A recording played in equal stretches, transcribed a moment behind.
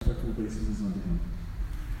obeisances unto him.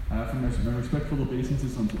 I offer my respectful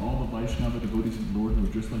obeisances unto all the Vaishnava devotees of the Lord who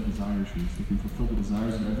are just like desire trees. They can fulfill the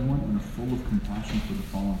desires of everyone and are full of compassion for the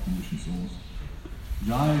fallen conditioned souls.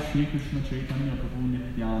 Jai Shri Krishna Chaitanya Prabhu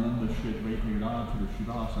Nityananda Shri Advaita Radha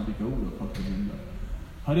Shiva Sadi Gaura Bhaktivinoda.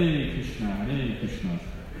 Hare Krishna,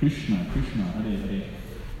 Krishna Krishna, Hare Hare,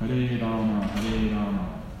 Hare Rama,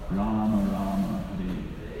 Rama Rama, Hare.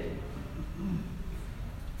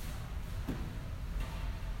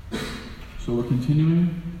 So we're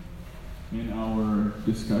continuing in our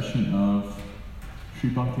discussion of Sri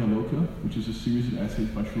Bhakti Aloka, which is a series of essays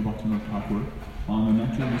by Sri Bhaktivinoda Thakur on the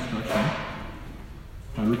Nectar of Instruction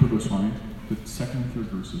by Rupa Goswami, the second and third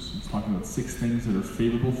verses. It's talking about 6 things that are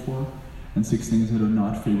favorable for and 6 things that are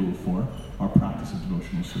not favorable for our practice of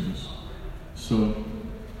devotional service. So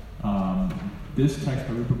this text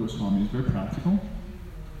by Rupa Goswami is very practical.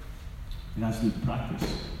 It has to do with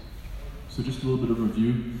practice. So just a little bit of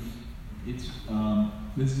review.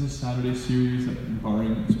 This is a Saturday series that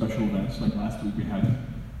barring special events. Like last week we had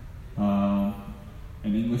an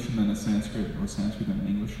English and then a Sanskrit, or Sanskrit and an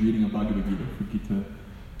English, reading of Bhagavad Gita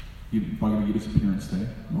for Bhagavad Gita's appearance day,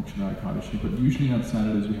 Mokshada Ekadashi. But usually on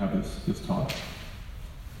Saturdays we have this talk.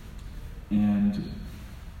 And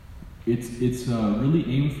it's really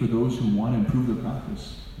aimed for those who want to improve their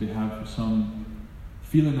practice. They have some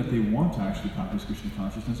feeling that they want to actually practice Krishna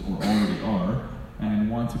consciousness, or already are,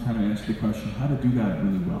 and want to kind of answer the question, how to do that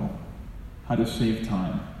really well, how to save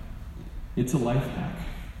time. It's a life hack.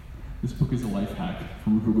 This book is a life hack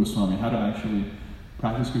from Rupa Goswami, how to actually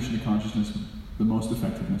practice Krishna consciousness with the most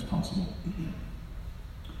effectiveness possible.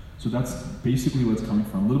 So that's basically what it's coming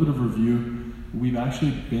from. A little bit of review. We've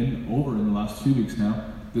actually been over in the last few weeks now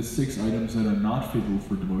the 6 items that are not favorable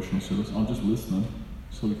for devotional service. I'll just list them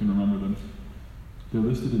so we can remember them. They're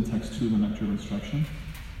listed in text 2 of the Nectar of Instruction.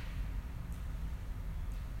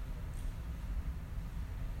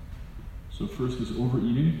 So first is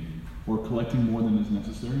overeating, or collecting more than is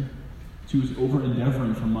necessary. 2 is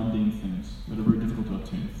over-endeavoring for mundane things that are very difficult to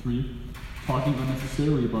obtain. 3, talking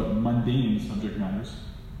unnecessarily about mundane subject matters.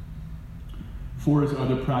 4 is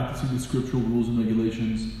either practicing the scriptural rules and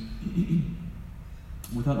regulations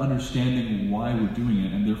without understanding why we're doing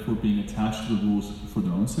it, and therefore being attached to the rules for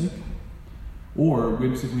their own sake, or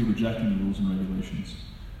whimsically rejecting the rules and regulations.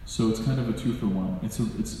 So it's kind of a 2-for-1.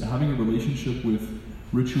 It's having a relationship with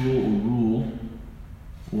ritual or rule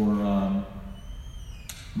or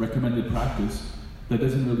recommended practice that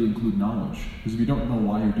doesn't really include knowledge. Because if you don't know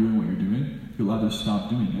why you're doing what you're doing, you'll either stop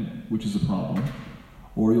doing it, which is a problem,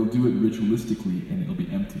 or you'll do it ritualistically and it'll be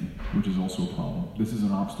empty, which is also a problem. This is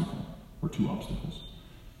an obstacle, or 2 obstacles.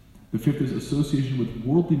 The 5th is association with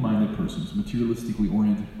worldly-minded persons, materialistically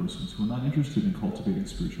oriented persons who are not interested in cultivating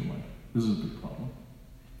spiritual life. This is a big problem.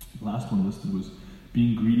 The last one listed was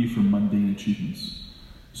being greedy for mundane achievements.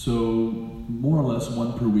 So, more or less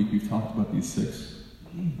 1 per week, we've talked about these 6.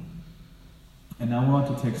 And now we're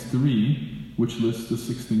on to text 3, which lists the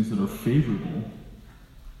 6 things that are favorable,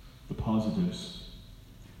 the positives.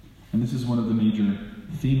 And this is one of the major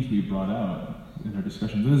themes we brought out in our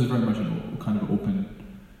discussion. This is very much a kind of open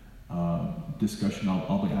discussion.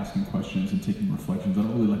 I'll be asking questions and taking reflections. I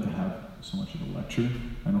don't really like to have so much of a lecture.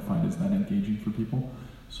 I don't find it's that engaging for people.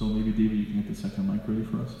 So maybe, David, you can get the second mic ready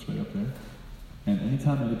for us. It's right up there. And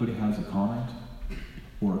anytime anybody has a comment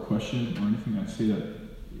or a question or anything I say that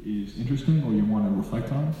is interesting or you want to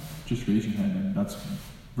reflect on, just raise your hand, and that's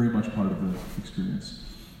very much part of the experience.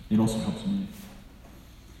 It also helps me.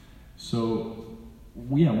 So,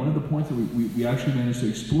 one of the points that we actually managed to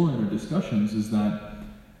explore in our discussions is that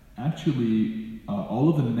actually all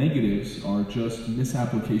of the negatives are just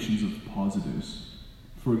misapplications of positives.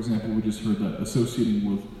 For example, we just heard that associating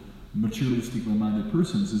with materialistically minded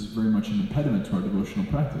persons is very much an impediment to our devotional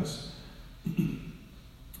practice.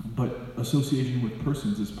 But association with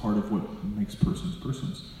persons is part of what makes persons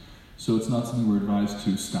persons. So it's not something we're advised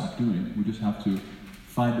to stop doing. We just have to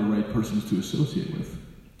find the right persons to associate with.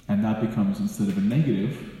 And that becomes, instead of a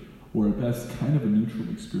negative, or at best kind of a neutral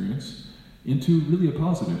experience, into really a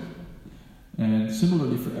positive. And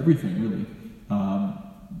similarly for everything, really.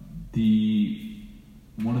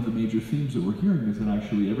 One of the major themes that we're hearing is that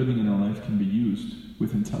actually everything in our life can be used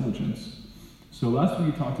with intelligence. So last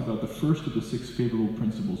week we talked about the first of the 6 favorable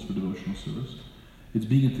principles for devotional service. It's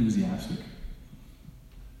being enthusiastic.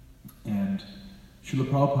 And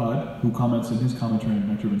Srila Prabhupada, who comments in his commentary on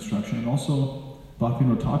Nectar of Instruction, and also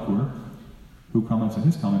Bhaktivinoda Thakur, who comments in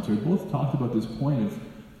his commentary, both talked about this point of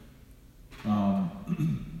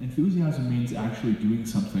enthusiasm means actually doing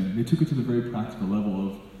something. They took it to the very practical level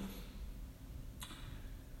of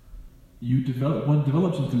one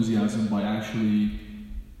develops enthusiasm by actually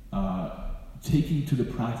taking to the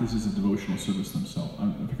practices of devotional service themselves.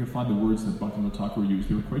 If I can find the words that Bhaktivinoda Thakur used,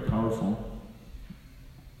 they were quite powerful.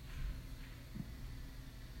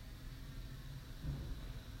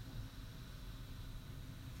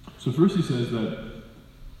 So first he says that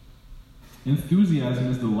enthusiasm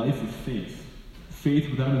is the life of faith. Faith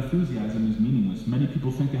without enthusiasm is meaningless. Many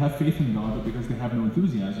people think they have faith in God, but because they have no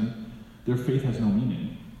enthusiasm, their faith has no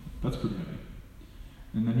meaning. That's pretty heavy.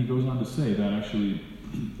 And then he goes on to say that actually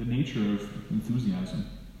the nature of enthusiasm,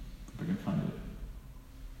 if I can find it.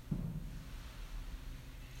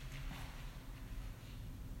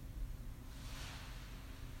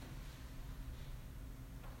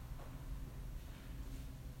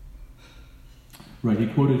 Right, he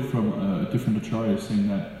quoted from a different acharya saying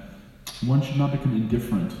that one should not become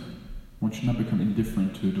indifferent. One should not become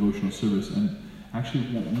indifferent to devotional service. And actually,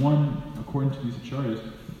 one, according to these acharyas,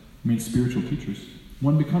 means spiritual teachers.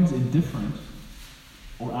 One becomes indifferent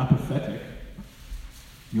or apathetic.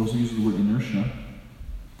 He also uses the word inertia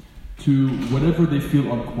to whatever they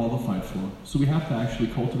feel unqualified for. So we have to actually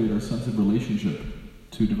cultivate our sense of relationship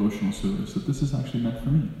to devotional service, that this is actually meant for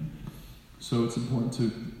me. So it's important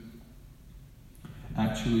to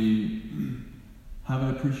actually have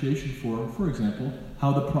an appreciation for example,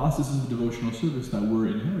 how the processes of devotional service that we're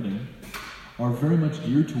inheriting are very much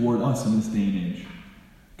geared toward us in this day and age.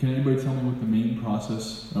 Can anybody tell me what the main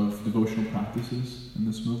process of devotional practice is in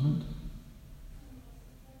this movement?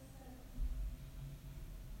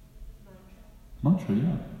 Mantra,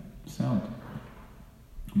 yeah. Sound.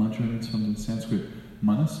 Mantra means from the Sanskrit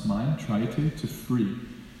manas, mind, trayate, to free.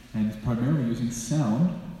 And it's primarily using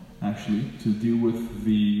sound, actually, to deal with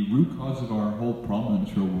the root cause of our whole problem in the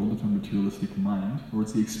material world, it's our materialistic mind, or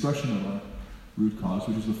it's the expression of our root cause,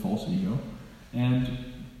 which is the false ego.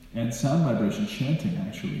 And sound vibration, chanting,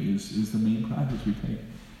 actually, is the main practice we take.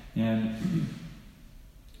 And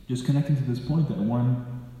just connecting to this point that one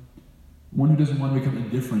who doesn't want to become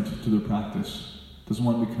indifferent to their practice, doesn't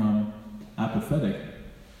want to become apathetic,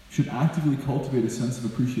 should actively cultivate a sense of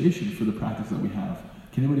appreciation for the practice that we have.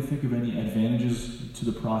 Can anybody think of any advantages to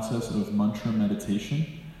the process of mantra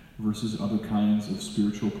meditation versus other kinds of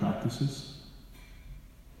spiritual practices?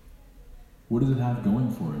 What does it have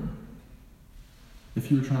going for it? If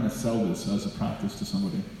you were trying to sell this as a practice to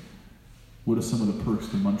somebody, what are some of the perks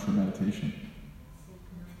to mantra meditation?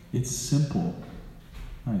 It's simple.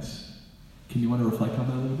 Nice. Can you want to reflect on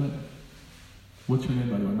that a little bit? What's your name,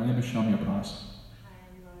 by the way? My name is Shamya Pras.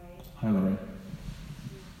 Hi, Laurie.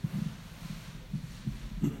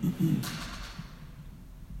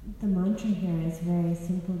 The mantra here is very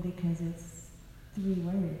simple because it's 3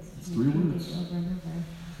 words. It's 3 words. Over and over.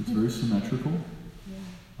 It's very symmetrical.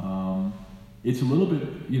 Yeah. It's a little bit,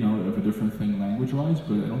 of a different thing language-wise,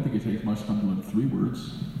 but I don't think it takes much time to learn 3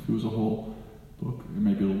 words. If it was a whole book, it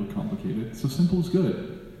may be a little bit complicated. So simple is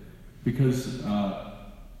good, because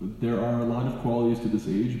there are a lot of qualities to this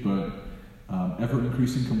age, but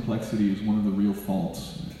ever-increasing complexity is one of the real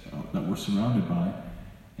faults that we're surrounded by.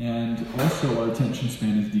 And also our attention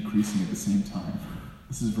span is decreasing at the same time.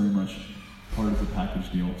 This is very much part of the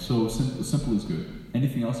package deal. So simple is good.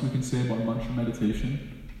 Anything else we can say about mantra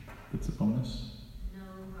meditation that's a bonus? No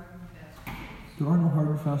hard and fast rules. There are no hard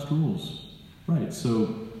and fast rules. Right,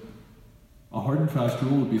 so a hard and fast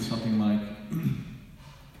rule would be something like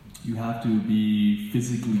you have to be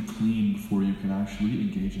physically clean before you can actually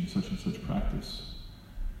engage in such and such practice.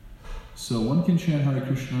 So one can chant Hare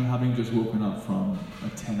Krishna having just woken up from a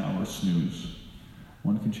 10-hour snooze.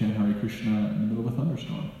 One can chant Hare Krishna in the middle of a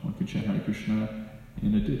thunderstorm. One can chant Hare Krishna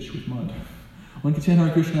in a ditch with mud. One can chant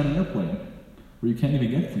Hare Krishna on an airplane, where you can't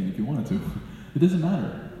even get clean if you wanted to. It doesn't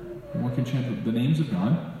matter. One can chant the names of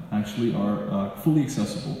God actually are fully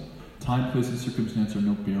accessible. Time, place, and circumstance are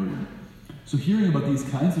no barrier. So hearing about these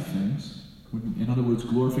kinds of things, in other words,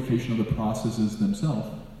 glorification of the processes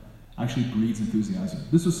themselves, actually breeds enthusiasm.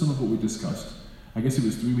 This was some of what we discussed. I guess it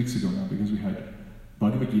was 3 weeks ago now, because we had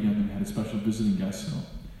Bhagavad Gita and then we had a special visiting guest. So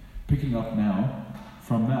picking up now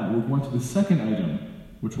from that, we're going to the second item,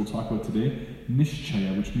 which we'll talk about today,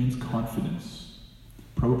 Nishchaya, which means confidence.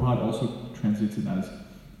 Prabhupada also translates it as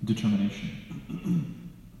determination.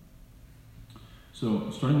 So,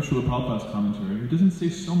 starting with Srila Prabhupada's commentary, he doesn't say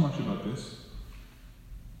so much about this.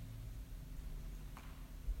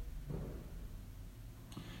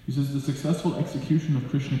 He says, the successful execution of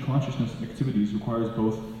Krishna consciousness activities requires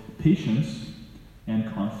both patience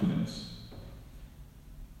and confidence.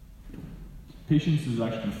 Patience is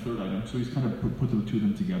actually the third item, so he's kind of put the two of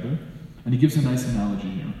them together. And he gives a nice analogy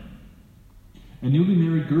here. A newly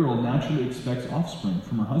married girl naturally expects offspring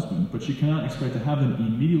from her husband, but she cannot expect to have them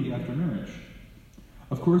immediately after marriage.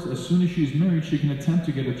 Of course, as soon as she is married, she can attempt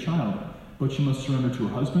to get a child, but she must surrender to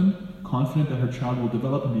her husband, confident that her child will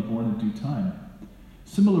develop and be born in due time.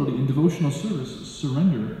 Similarly, in devotional service,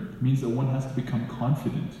 surrender means that one has to become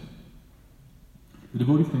confident. The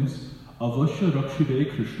devotee thinks, Avashya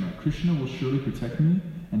Rakshive Krishna. Krishna will surely protect me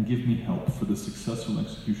and give me help for the successful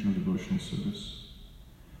execution of devotional service.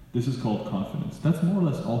 This is called confidence. That's more or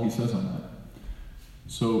less all he says on that.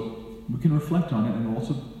 So we can reflect on it and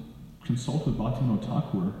also consult with Bhaktivinoda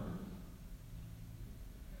Thakur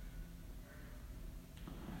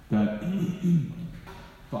that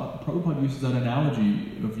Prabhupada uses that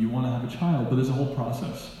analogy of you want to have a child, but there's a whole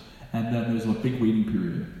process, and then there's a big waiting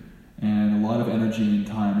period, and a lot of energy and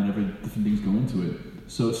time and different things go into it.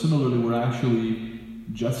 So similarly, we're actually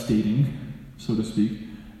gestating, so to speak,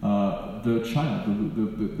 the child.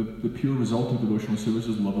 The pure result of devotional service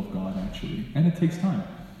is love of God, actually, and it takes time.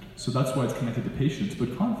 So that's why it's connected to patience.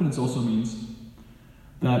 But confidence also means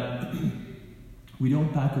that we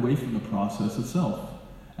don't back away from the process itself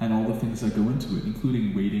and all the things that go into it,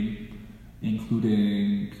 including waiting,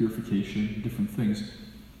 including purification, different things.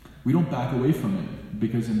 We don't back away from it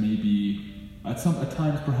because it may be, at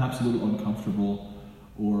times, perhaps a little uncomfortable,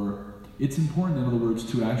 or it's important, in other words,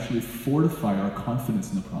 to actually fortify our confidence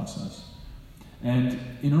in the process. And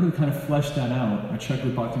in order to kind of flesh that out, I checked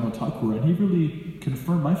with Bhaktivinoda Thakur, and he really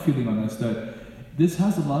confirmed my feeling on this, that this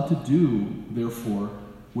has a lot to do, therefore,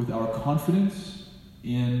 with our confidence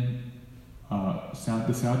in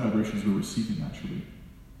the sound vibrations we're receiving, actually,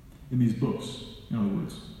 in these books, in other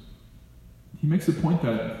words. He makes the point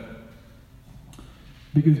that,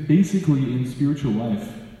 because basically in spiritual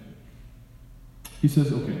life, he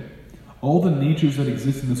says, okay, all the natures that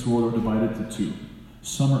exist in this world are divided into two.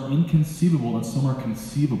 Some are inconceivable and some are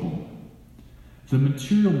conceivable. The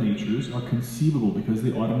material natures are conceivable because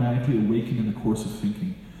they automatically awaken in the course of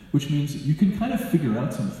thinking, which means you can kind of figure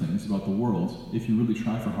out some things about the world if you really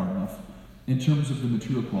try for hard enough in terms of the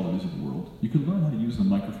material qualities of the world. You can learn how to use the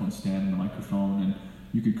microphone stand and the microphone, and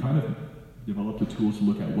you could kind of develop the tools to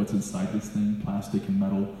look at what's inside this thing, plastic and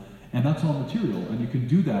metal, and that's all material, and you can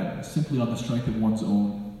do that simply on the strength of one's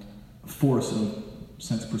own force of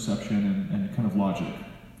sense perception and kind of logic.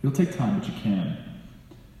 It'll take time, but you can.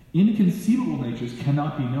 Inconceivable natures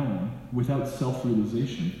cannot be known without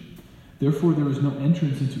self-realization. Therefore, there is no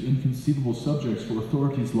entrance into inconceivable subjects for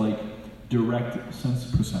authorities like direct sense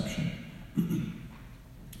perception.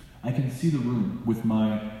 I can see the room with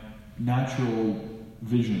my natural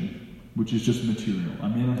vision, which is just material. I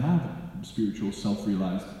may not have spiritual,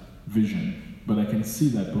 self-realized vision, but I can see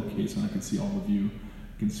that bookcase and I can see all of you.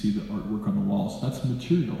 I can see the artwork on the walls. That's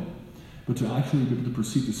material. But to actually be able to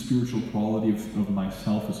perceive the spiritual quality of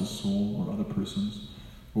myself as a soul or other persons,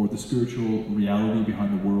 or the spiritual reality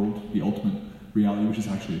behind the world, the ultimate reality, which is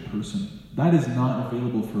actually a person, that is not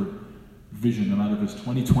available for vision, no matter if it's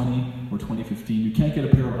 2020 or 2015. You can't get a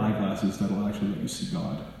pair of eyeglasses that will actually let you see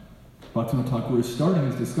God. Bhaktivinoda Thakur is starting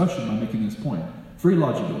his discussion by making this point. Very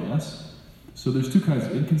logically, yes? So there's two kinds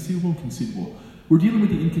of inconceivable and conceivable. We're dealing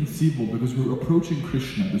with the inconceivable because we're approaching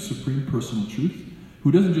Krishna, the supreme personal truth,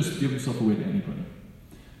 who doesn't just give himself away to anybody.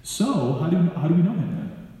 So, how do we know him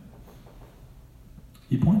then?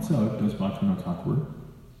 He points out, does Bhaktivinoda Thakur,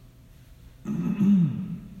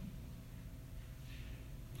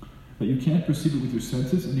 that you can't perceive it with your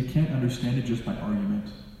senses and you can't understand it just by argument.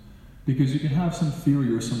 Because you can have some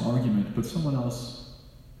theory or some argument, but someone else,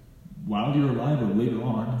 while you're alive or later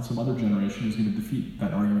on, some other generation is going to defeat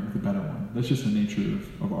that argument with a better one. That's just the nature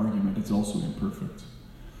of argument. It's also imperfect.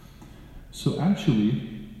 So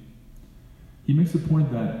actually, he makes the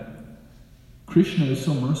point that Krishna is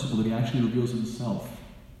so merciful that he actually reveals himself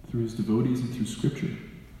through his devotees and through scripture.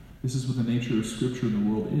 This is what the nature of scripture in the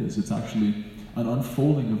world is. It's actually an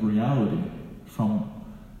unfolding of reality from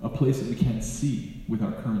a place that we can't see with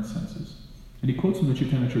our current senses. And he quotes from the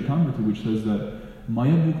Chaitanya Charitamrita, which says that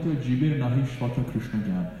Maya Mukta Jiber Nahi Shvata Krishna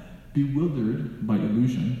Gyan. Bewildered by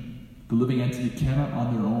illusion, the living entity cannot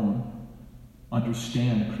on their own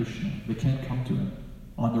understand Krishna. They can't come to him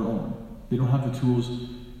on their own. They don't have the tools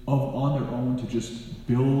on their own to just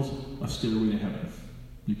build a stairway to heaven,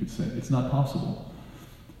 you could say. It's not possible.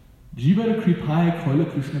 Jivara Kripaya Koila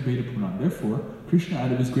Krishna Veda Purana. Therefore, Krishna,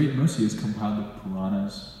 out of his great mercy, has compiled the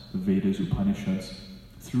Puranas, the Vedas, Upanishads,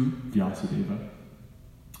 through Vyasadeva,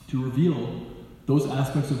 to reveal those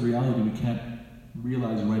aspects of reality we can't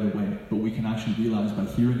realize right away, but we can actually realize by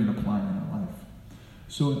hearing and applying in our life.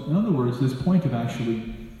 So, in other words, this point of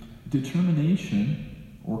actually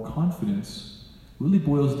determination or confidence really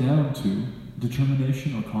boils down to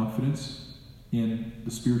determination or confidence in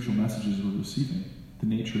the spiritual messages we're receiving, the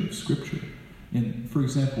nature of Scripture. And, for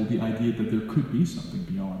example, the idea that there could be something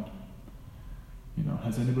beyond. You know,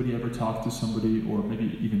 has anybody ever talked to somebody, or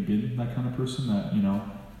maybe even been that kind of person that, you know,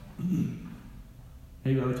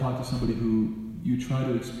 have you ever talked to somebody who you try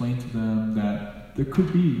to explain to them that there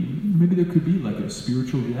could be like a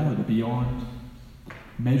spiritual reality beyond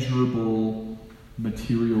measurable,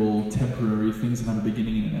 material, temporary things that have a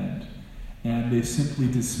beginning and an end, and they simply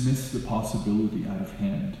dismiss the possibility out of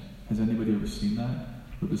hand. Has anybody ever seen that?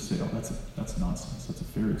 Or just say, oh, that's nonsense, that's a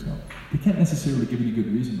fairy tale. They can't necessarily give any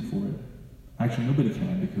good reason for it. Actually, nobody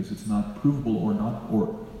can, because it's not provable or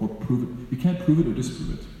prove it. You can't prove it or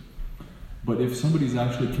disprove it. But if somebody's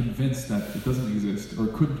actually convinced that it doesn't exist or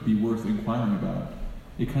couldn't be worth inquiring about,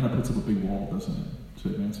 it kind of puts up a big wall, doesn't it, to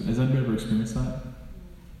advance it? Has anybody ever experienced that?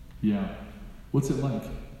 Yeah. What's it like? To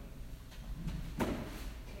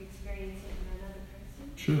experience it in another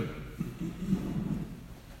person. Sure.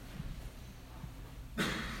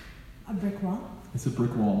 A brick wall? It's a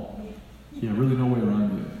brick wall. Yeah, really no way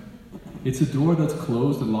around it. It's a door that's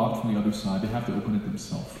closed and locked from the other side. They have to open it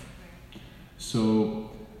themselves. So,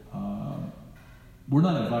 we're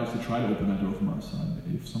not advised to try to open that door from our side.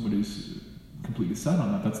 If somebody's completely set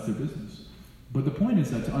on that, that's their business. But the point is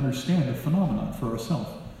that to understand the phenomenon for ourselves,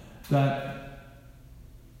 that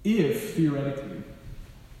if, theoretically,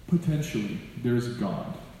 potentially, there's a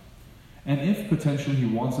God, and if potentially He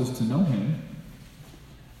wants us to know Him,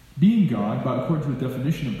 being God, but according to the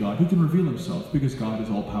definition of God, He can reveal Himself, because God is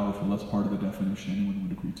all-powerful. That's part of the definition anyone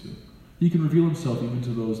would agree to. He can reveal Himself even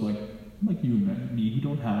to those like you and me, who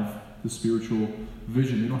don't have the spiritual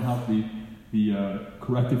vision. They don't have the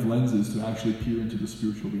corrective lenses to actually peer into the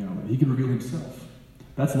spiritual reality. He can reveal Himself.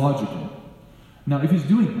 That's logical. Now, if He's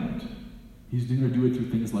doing that, He's going to do it through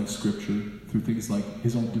things like Scripture, through things like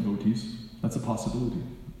His own devotees. That's a possibility.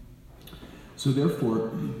 So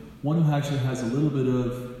therefore, one who actually has a little bit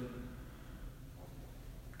of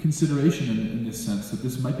consideration in this sense, that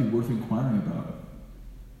this might be worth inquiring about,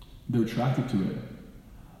 they're attracted to it,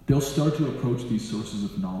 they'll start to approach these sources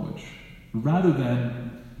of knowledge rather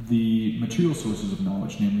than the material sources of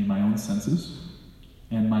knowledge, namely my own senses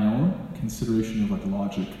and my own consideration of like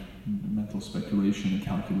logic, mental speculation and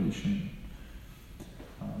calculation.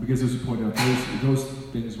 Because as you point out, those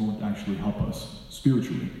things won't actually help us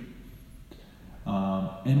spiritually.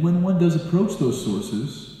 And when one does approach those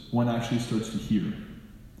sources, one actually starts to hear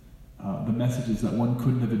the messages that one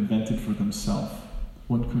couldn't have invented for themselves.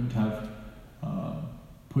 One couldn't have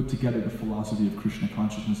put together the philosophy of Krishna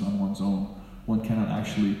consciousness on one's own. One cannot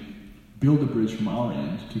actually build a bridge from our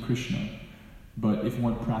end to Krishna. But if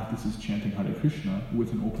one practices chanting Hare Krishna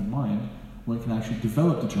with an open mind, one can actually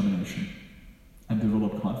develop determination and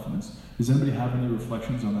develop confidence. Does anybody have any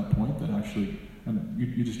reflections on that point? That actually, and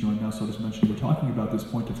you just joined now, so I'll just mention, we're talking about this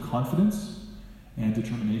point of confidence and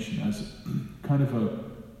determination as kind of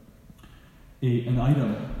an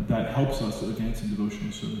item that helps us advance in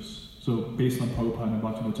devotional service. So based on Prabhupada and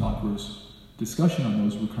Bhaktivinoda Thakur's discussion on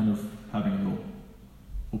those, we're kind of having a little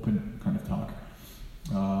open kind of talk,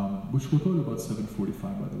 which will go to about 7:45,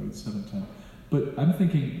 by the way, it's 7:10. But I'm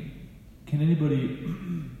thinking, can anybody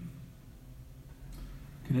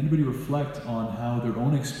reflect on how their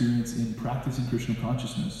own experience in practicing Krishna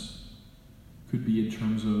consciousness could be in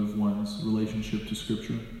terms of one's relationship to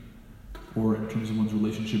Scripture, or in terms of one's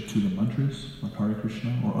relationship to the mantras, like Hare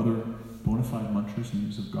Krishna, or other bona fide mantras,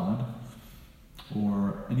 names of God,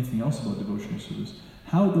 or anything else about devotional service?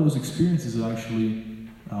 How those experiences actually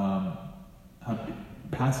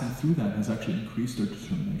passing through that has actually increased our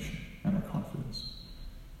determination and our confidence.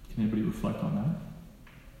 Can anybody reflect on that?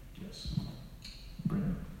 Yes.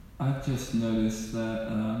 Brandon. I've just noticed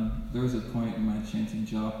that there was a point in my chanting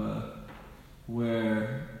japa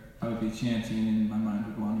where I would be chanting and my mind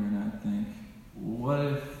would wander and I'd think, what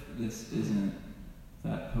if this isn't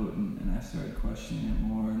that potent? And I started questioning it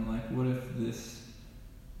more, and like, what if this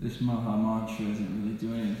Maha Mantra isn't really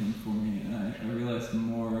doing anything for me? And I realized the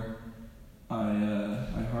more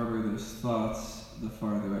I harbor those thoughts, the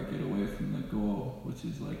farther I get away from the goal, which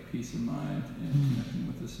is like peace of mind and connecting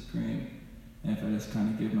with the Supreme. And if I just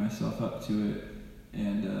kind of give myself up to it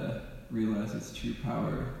and realize its true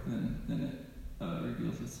power, then it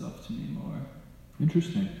reveals itself to me more.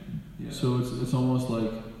 Interesting. Yeah. So it's almost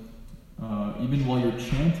like even while you're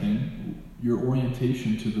chanting, your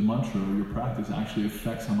orientation to the mantra or your practice actually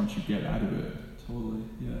affects how much you get out of it. Totally.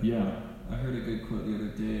 Yeah. Yeah. I heard a good quote the other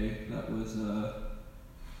day that was,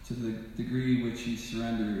 to the degree which you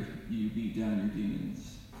surrender, you beat down your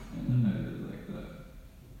demons. And I really like that.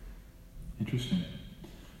 Interesting.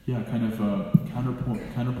 Yeah, kind of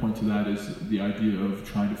counterpoint to that is the idea of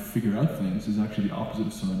trying to figure out things is actually the opposite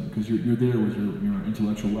of surrender, because you're there with your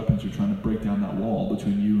intellectual weapons, you're trying to break down that wall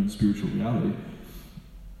between you and spiritual reality.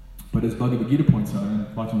 But as Bhagavad Gita points out, and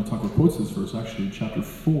Bhaktivinoda Thakur quotes this verse actually in chapter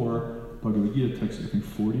 4, Bhagavad Gita, text I think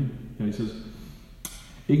 40, he says,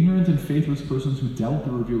 ignorant and faithless persons who doubt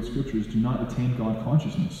the revealed scriptures do not attain God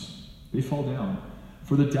consciousness. They fall down.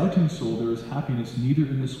 For the doubting soul there is happiness neither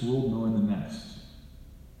in this world nor in the next.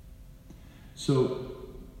 So,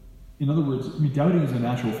 in other words, doubting is a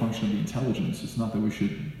natural function of the intelligence. It's not that we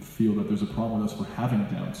should feel that there's a problem with us for having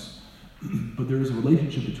doubts. But there is a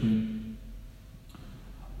relationship between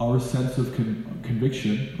our sense of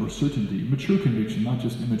conviction or certainty, mature conviction, not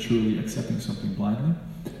just immaturely accepting something blindly,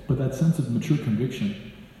 but that sense of mature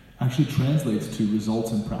conviction actually translates to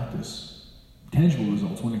results in practice, tangible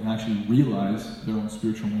results. One can actually realize their own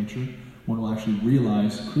spiritual nature. One will actually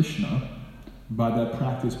realize Krishna by that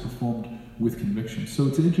practice performed with conviction. So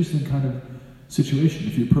it's an interesting kind of situation.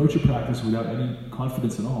 If you approach a practice without any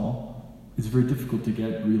confidence at all, it's very difficult to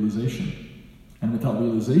get realization. And without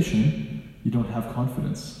realization, you don't have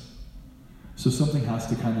confidence. So something has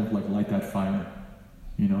to kind of like light that fire.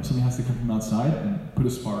 Something has to come from outside and put a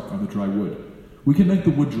spark on the dry wood. We can make the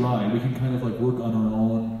wood dry. We can kind of like work on our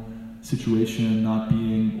own situation, not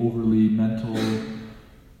being overly mental,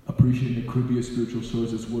 appreciating it could be a spiritual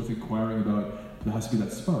source that's worth inquiring about, but there has to be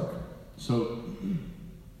that spark. So,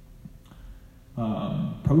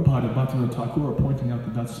 Prabhupada and Bhaktivinoda Thakur are pointing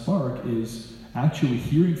out that spark is actually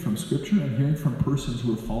hearing from Scripture and hearing from persons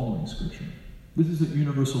who are following Scripture. This is a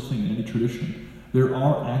universal thing in any tradition. There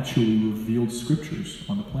are actually revealed Scriptures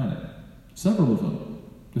on the planet. Several of them.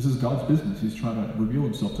 This is God's business. He's trying to reveal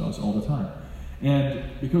himself to us all the time. And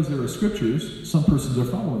because there are Scriptures, some persons are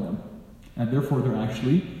following them. And therefore they're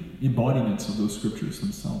actually embodiments of those Scriptures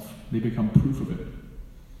themselves. They become proof of it.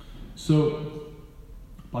 So,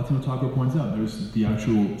 Bhaktivinoda Thakur points out there's the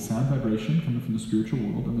actual sound vibration coming from the spiritual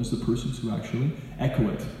world, and there's the persons who actually echo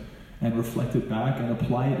it and reflect it back and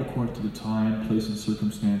apply it according to the time, place, and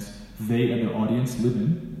circumstance they and their audience live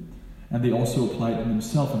in. And they also apply it in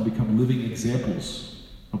themselves and become living examples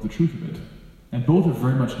of the truth of it. And both are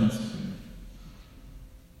very much necessary.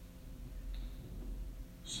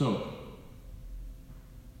 So,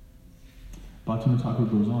 Bhaktivinoda Thakur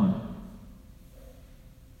goes on.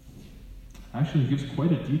 Actually, he gives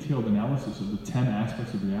quite a detailed analysis of the 10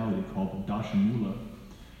 aspects of reality called Dashamula,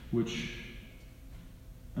 which,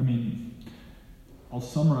 I'll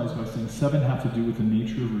summarize by saying 7 have to do with the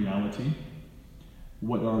nature of reality.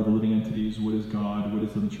 What are the living entities? What is God? What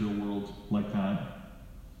is the material world? Like that.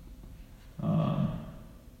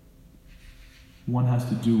 1 has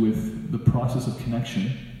to do with the process of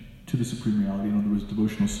connection to the Supreme Reality, in other words,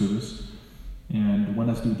 devotional service. And 1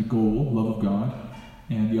 has to do with the goal, love of God.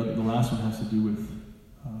 And the last one has to do with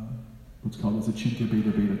what's called as Achintya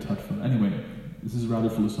Bheda Bheda Tattva. Anyway, this is rather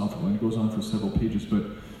philosophical, and it goes on for several pages, but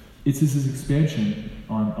it's this expansion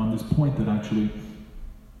on this point that actually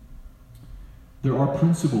there are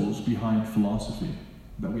principles behind philosophy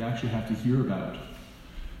that we actually have to hear about.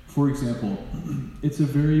 For example, it's a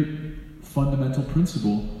very fundamental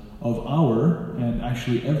principle of our, and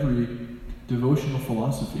actually every, devotional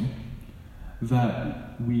philosophy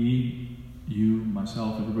that we, you,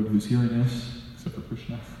 myself, everybody who's hearing this, except for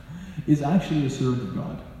Krishna, is actually a servant of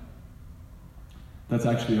God. That's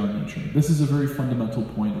actually our nature. This is a very fundamental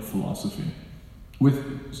point of philosophy,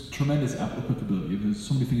 with tremendous applicability. There's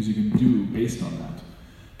so many things you can do based on that.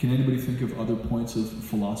 Can anybody think of other points of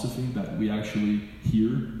philosophy that we actually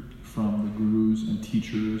hear from the gurus and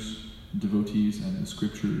teachers, devotees, and the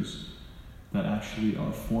scriptures that actually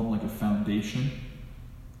are formed like a foundation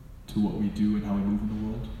to what we do and how we move in the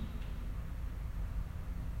world?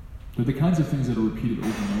 They're the kinds of things that are repeated over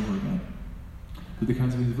and over again. They're the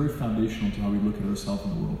kinds of things that are very foundational to how we look at ourselves in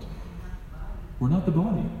the world. We're not the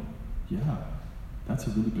body. Yeah, that's a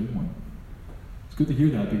really big one. It's good to hear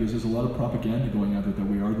that because there's a lot of propaganda going out there that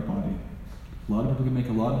we are the body. A lot of people can make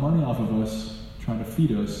a lot of money off of us, trying to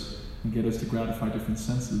feed us and get us to gratify different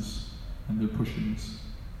senses, and they're pushing us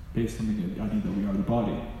based on the idea that we are the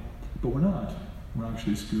body. But we're not. We're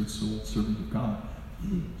actually a spirit, soul, servant of God.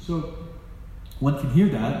 So one can hear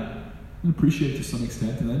that and appreciate it to some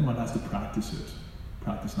extent, and then one has to practice it.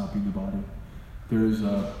 Practice not being the body.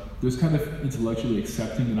 There's kind of intellectually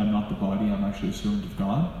accepting that I'm not the body, I'm actually a servant of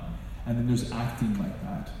God, and then there's acting like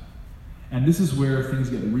that. And this is where things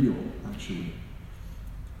get real, actually.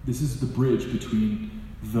 This is the bridge between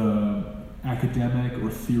the academic or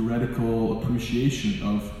theoretical appreciation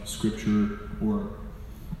of scripture or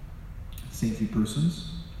saintly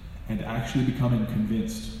persons and actually becoming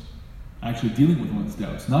convinced, actually dealing with one's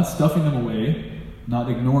doubts, not stuffing them away, not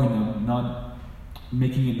ignoring them, not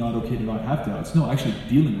making it not okay to not have doubts. No, actually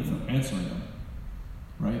dealing with them, answering them,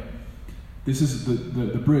 right? This is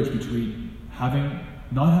the bridge between having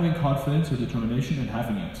not having confidence or determination and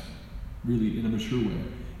having it, really in a mature way,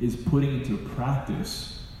 is putting into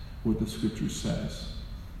practice what the Scripture says,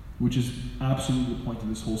 which is absolutely the point of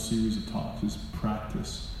this whole series of talks, is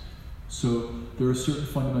practice. So there are certain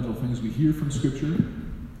fundamental things we hear from Scripture.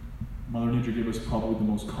 Mother Nature gave us probably the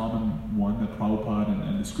most common one that Prabhupada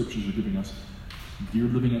and the Scriptures are giving us. Dear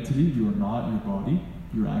living entity, you are not your body.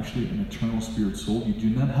 You're actually an eternal spirit soul. You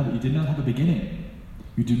did not have a beginning.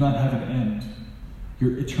 You do not have an end.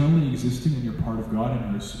 You're eternally existing, and you're part of God,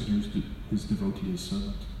 and you're his devotee, his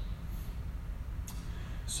servant.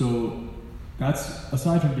 So that's,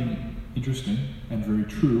 aside from being interesting and very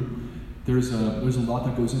true, there's a lot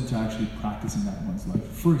that goes into actually practicing that in one's life.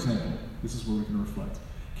 For example, this is where we can reflect.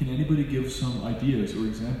 Can anybody give some ideas or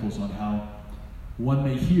examples on how one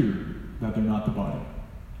may hear that they're not the body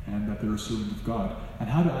and that they're a servant of God, and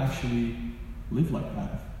how to actually live like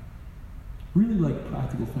that? Really like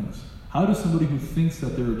practical things. How does somebody who thinks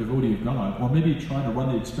that they're a devotee of God, or maybe trying to run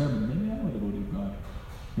the experiment, maybe I'm a devotee of God,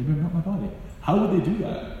 maybe I'm not my body, how would they do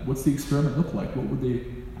that? What's the experiment look like? What would they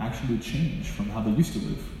actually change from how they used to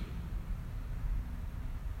live?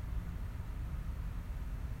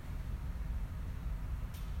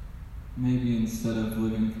 Maybe instead of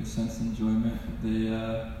living for sense enjoyment, they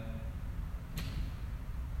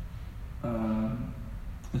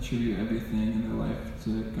attribute everything in their life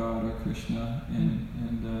to God or Krishna and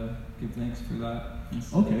give thanks for that.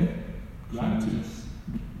 Okay. Gratitude. Just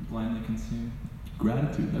blindly consume.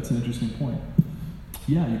 Gratitude, that's an interesting point.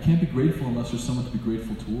 Yeah, you can't be grateful unless there's someone to be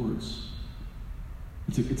grateful towards.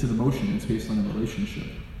 It's an emotion, it's based on a relationship.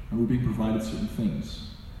 And we're being provided certain things.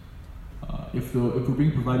 If we're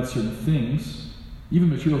being provided certain things, even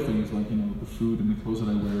material things like the food and the clothes that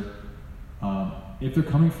I wear, if they're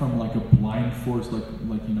coming from like a blind force, like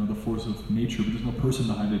the force of nature, but there's no person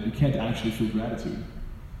behind it, you can't actually feel gratitude.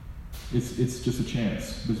 It's just a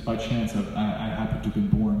chance. Because by chance, I happen to have been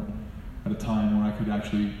born at a time where I could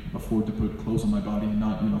actually afford to put clothes on my body and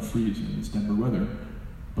not freeze in this Denver weather.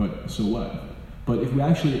 But so what? But if we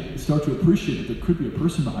actually start to appreciate that there could be a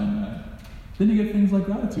person behind that, then you get things like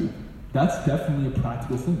gratitude. That's definitely a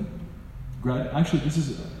practical thing. Actually, this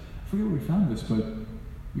is, I forget where we found this, but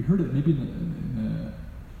we heard it maybe in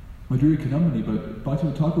Madhurya Kadambini, but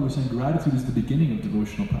Bhaktivinoda Thakur was saying gratitude is the beginning of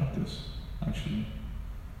devotional practice, actually.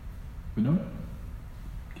 Vinod?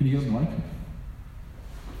 Can you get on the mic?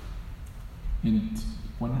 In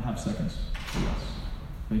 1.5 seconds. Yes.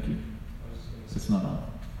 Thank you. It's not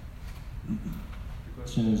on. The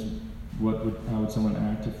question is, how would someone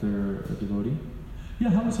act if they're a devotee? Yeah,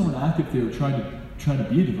 how would someone act if they were trying to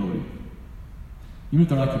be a devotee? Even if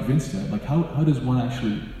they're not convinced yet, like how does one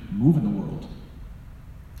actually move in the world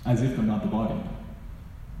as if they're not the body?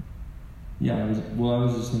 Yeah, I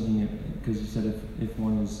was just thinking it because you said if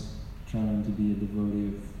one is trying to be a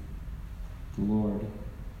devotee of the Lord,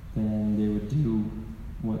 then they would do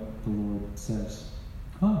what the Lord says.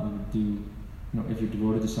 They would do, if you're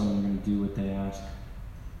devoted to someone, you're going to do what they ask.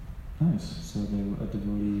 Nice. So a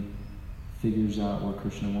devotee figures out what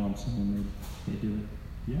Krishna wants, and then they do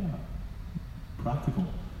it. Yeah. Practical.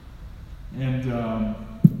 And,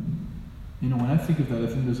 when I think of that, I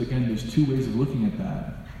think there's two ways of looking at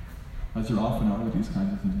that, as there often are with these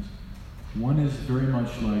kinds of things. One is very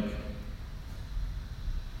much like,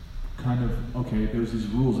 kind of, okay, there's these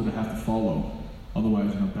rules that I have to follow,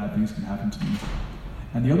 otherwise, bad things can happen to me.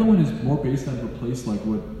 And the other one is more based out of a place like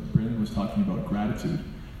what Brandon was talking about, gratitude.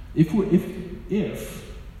 If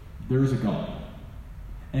there is a God,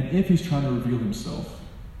 and if he's trying to reveal himself,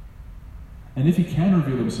 and if he can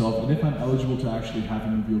reveal himself, and if I'm eligible to actually have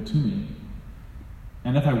him revealed to me,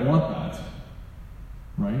 and if I want that,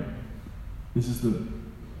 right? This is the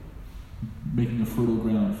making a fertile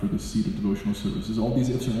ground for the seed of devotional service. Is all these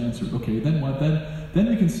ifs are answered. Okay, then what? Then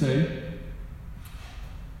we can say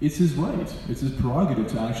it's his right, it's his prerogative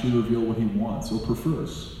to actually reveal what he wants or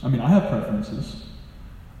prefers. I mean, I have preferences.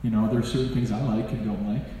 There are certain things I like and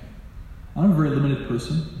don't like. I'm a very limited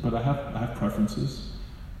person, but I have preferences.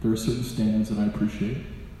 There are certain standards that I appreciate.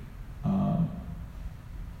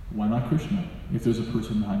 Why not Krishna, if there's a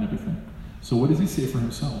person behind everything? So what does he say for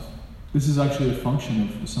himself? This is actually a function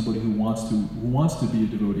of somebody who wants to be a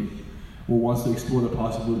devotee, or wants to explore the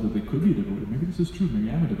possibility that they could be a devotee. Maybe this is true, maybe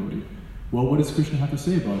I'm a devotee. Well, what does Krishna have to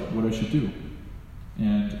say about what I should do?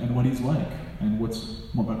 And what he's like, and what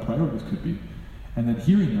my priorities could be. And then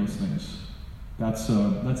hearing those things, that's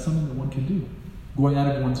something that one can do. Going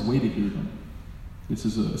out of one's way to hear them. This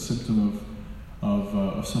is a symptom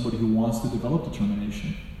of somebody who wants to develop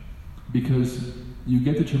determination. Because you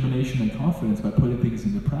get determination and confidence by putting things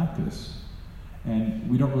into practice. And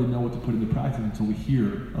we don't really know what to put into practice until we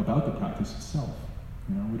hear about the practice itself.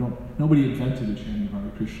 You know, nobody invented the chanting of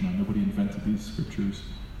Hare Krishna. Nobody invented these scriptures.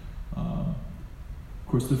 Of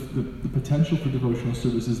course, the potential for devotional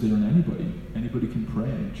service is there in anybody. Anybody can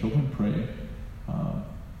pray. Children pray.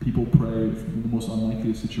 People pray in the most unlikely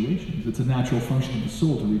of situations. It's a natural function of the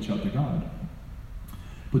soul to reach out to God.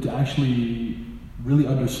 But to actually really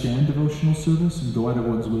understand devotional service and go out of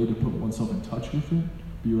one's way to put oneself in touch with it,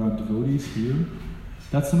 be around devotees here,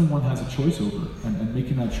 that's something one has a choice over. And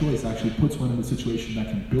making that choice actually puts one in a situation that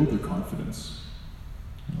can build their confidence.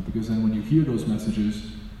 You know, because then when you hear those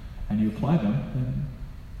messages and you apply them, then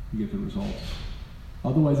you get the results.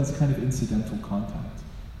 Otherwise, it's kind of incidental contact,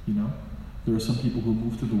 you know? There are some people who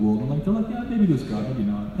move through the world and they're like, yeah, maybe there's God, maybe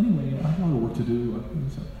not. Anyway, I have a lot of work to do.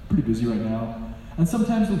 I'm pretty busy right now. And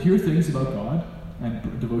sometimes they'll hear things about God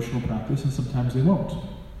and devotional practice, and sometimes they won't.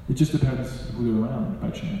 It just depends who they're around by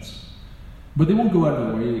chance. But they won't go out of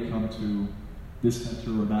their way to come to this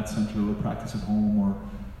center or that center or practice at home or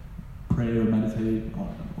pray or meditate or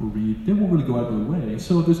read. They won't really go out of their way.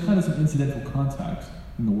 So there's kind of some incidental contact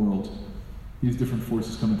in the world. These different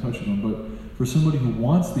forces come in touch with them. But for somebody who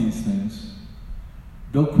wants these things,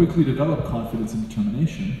 they'll quickly develop confidence and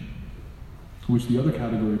determination, which the other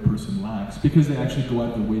category of person lacks, because they actually go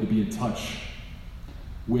out of their way to be in touch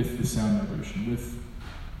with the sound vibration, with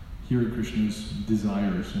hearing Krishna's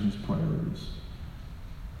desires and his priorities.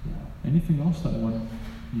 Yeah. Anything else that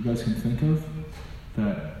you guys can think of?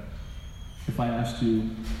 That if I asked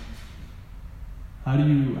you, how do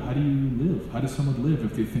you live? How does someone live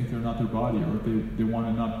if they think they're not their body, or if they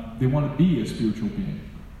want to be a spiritual being?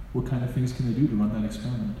 What kind of things can they do to run that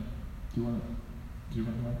experiment? Do you run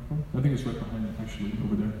the microphone? I think it's right behind it, actually,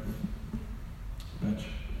 over there. Bench.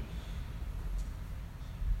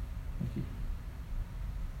 Thank you.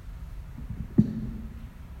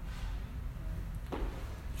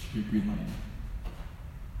 Should be a green light.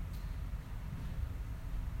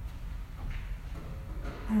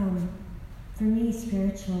 For me,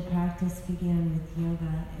 spiritual practice began with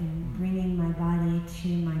yoga and bringing my body to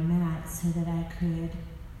my mat so that I could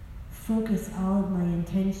focus all of my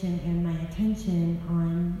intention and my attention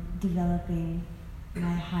on developing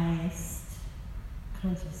my highest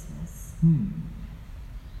consciousness.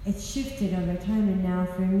 It's shifted over time, and now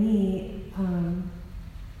for me,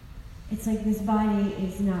 it's like this body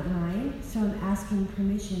is not mine, so I'm asking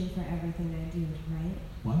permission for everything I do, right?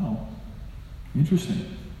 Wow. Interesting.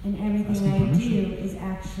 And everything I do is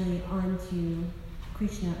actually onto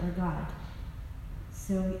Krishna or God.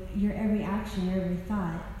 So your every action, your every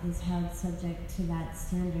thought is held subject to that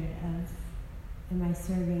standard of, am I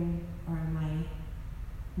serving or am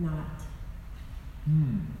I not?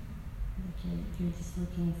 Like you're just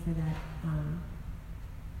looking for that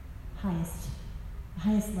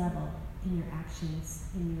highest level in your actions,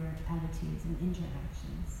 in your attitudes and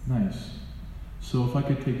interactions. Nice. So if I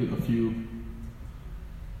could take a few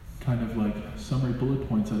kind of like summary bullet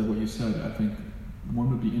points out of what you said, I think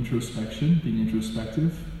one would be introspection, being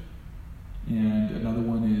introspective. And another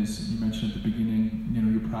one is, you mentioned at the beginning,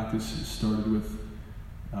 your practice started with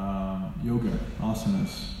yoga,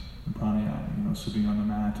 asanas, and pranayama, so being on the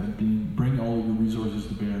mat and bring all of your resources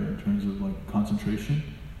to bear in terms of like concentration.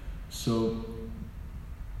 So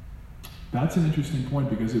that's an interesting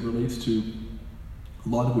point because it relates to a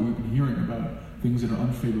lot of what we've been hearing about things that are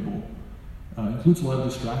unfavorable. Includes a lot of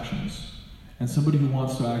distractions. And somebody who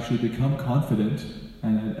wants to actually become confident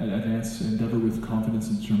and advance endeavor with confidence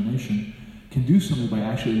and determination can do something by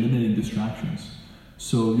actually eliminating distractions.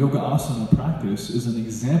 So yoga asana practice is an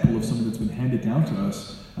example of something that's been handed down to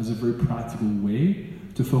us as a very practical way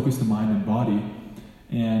to focus the mind and body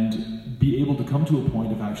and be able to come to a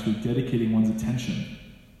point of actually dedicating one's attention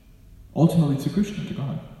ultimately to Krishna, to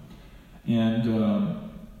God. And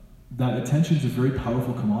that attention is a very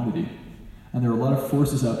powerful commodity. And there are a lot of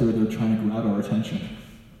forces out there that are trying to grab our attention.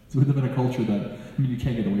 So we live in a culture that, you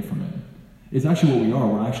can't get away from it. It's actually what we are.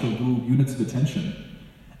 We're actually little units of attention.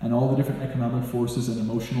 And all the different economic forces and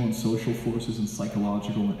emotional and social forces and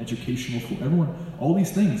psychological and educational forces, everyone, all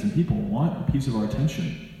these things and people want a piece of our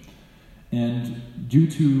attention. And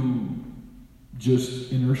due to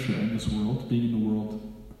just inertia in this world, being in the world,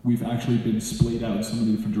 we've actually been splayed out in so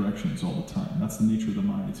many different directions all the time. That's the nature of the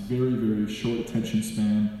mind. It's very, very short attention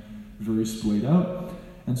span, very splayed out.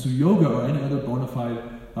 And so yoga or any other bona fide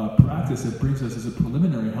practice that brings us as a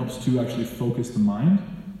preliminary helps to actually focus the mind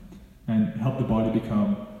and help the body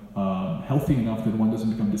become healthy enough that one doesn't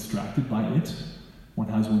become distracted by it. One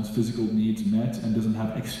has one's physical needs met and doesn't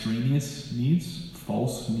have extraneous needs,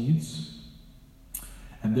 false needs.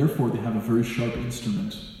 And therefore they have a very sharp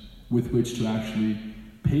instrument with which to actually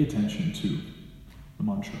pay attention to the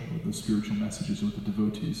mantra or the spiritual messages or the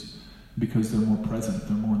devotees. because they're more present,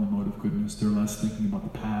 they're more in the mode of goodness, they're less thinking about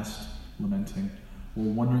the past, lamenting, or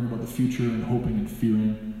wondering about the future and hoping and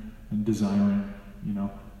fearing and desiring.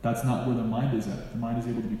 That's not where the mind is at. The mind is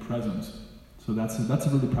able to be present. So that's a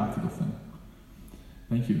really practical thing.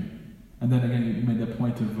 Thank you. And then again, you made that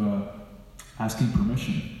point of asking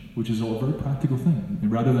permission, which is a very practical thing.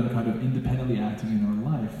 And rather than kind of independently acting in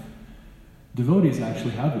our life, devotees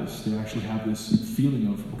actually have this. They actually have this feeling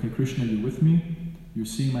of, okay, Krishna, you're with me, you're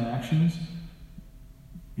seeing my actions,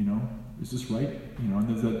 is this right? And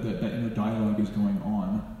there's that inner dialogue is going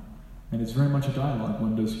on. And it's very much a dialogue.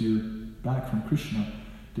 One does hear back from Krishna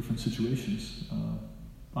different situations,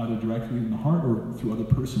 either directly in the heart or through other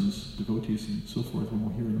persons, devotees and so forth, when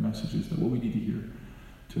we're hearing the messages that what we need to hear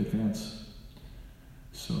to advance.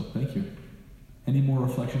 So, thank you. Any more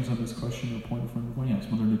reflections on this question or point from everyone? Yes,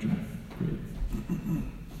 Mother Nidra. Great.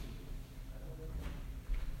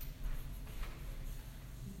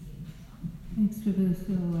 Thanks for this.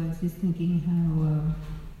 So I was just thinking how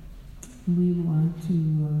we want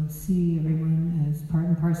to see everyone as part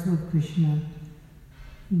and parcel of Krishna,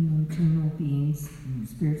 eternal beings,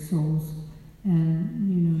 spirit souls,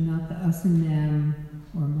 and not the us and them,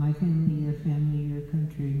 or my family, your family, your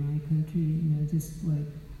country, my country, just like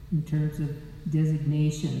in terms of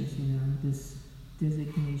designations, this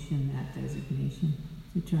designation, that designation.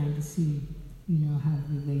 So trying to see, have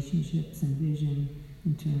relationships and vision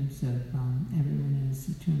in terms of everyone as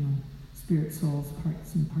eternal spirit souls,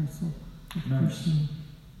 parts and parcel of Krishna.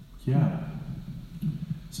 Yeah.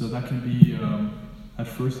 So that can be, at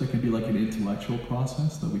first that can be like an intellectual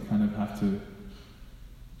process that we kind of have to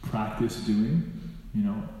practice doing,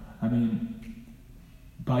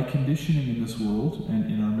 by conditioning in this world and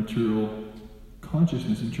in our material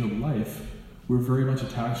consciousness, material life, we're very much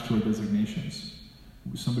attached to our designations.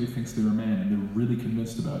 Somebody thinks they're a man and they're really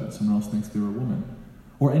convinced about it. Someone else thinks they're a woman.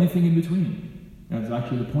 Or anything in between. And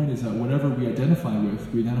actually the point is that whatever we identify with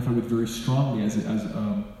very strongly as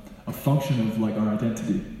a function of like our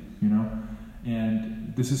identity,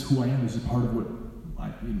 And this is who I am. This is part of what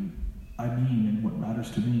I mean and what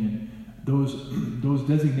matters to me. And those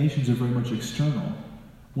designations are very much external.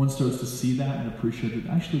 One starts to see that and appreciate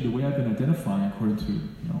that actually the way I've been identifying according to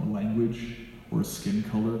a language or a skin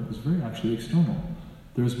color is very actually external.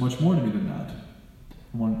 There's much more to me than that.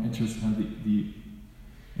 One enters kind of the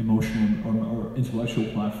emotional or intellectual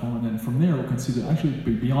platform, and then from there we can see that actually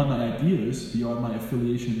beyond my ideas, beyond my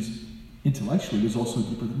affiliations intellectually, there's also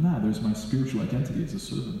deeper than that. There's my spiritual identity as a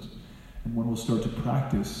servant. And one will start to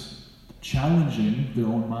practice challenging their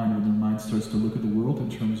own mind when their mind starts to look at the world in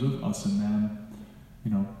terms of us and them,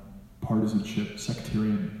 partisanship,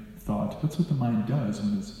 sectarian thought. That's what the mind does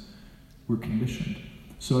when we're conditioned.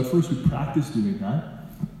 So at first we practice doing that,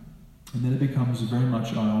 and then it becomes very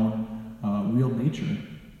much our own real nature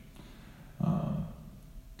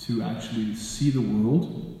to actually see the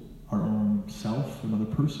world, our own self and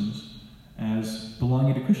other persons, as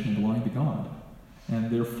belonging to Krishna, belonging to God, and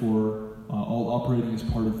therefore all operating as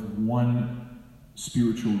part of one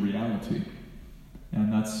spiritual reality.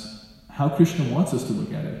 And that's how Krishna wants us to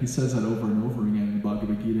look at it. He says that over and over again in the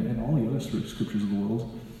Bhagavad Gita and all the other scriptures of the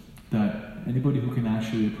world, that anybody who can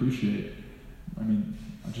actually appreciate,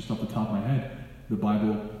 just off the top of my head, the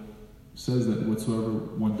Bible says that whatsoever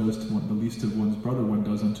one does to the least of one's brother, one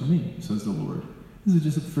does unto me, says the Lord. This is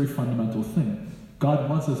just a very fundamental thing. God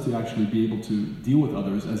wants us to actually be able to deal with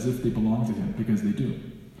others as if they belong to Him, because they do.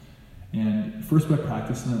 And first by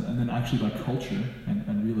practice, and then actually by culture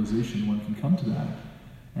and realization, one can come to that.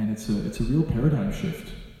 And it's a real paradigm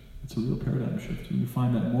shift. It's a real paradigm shift. You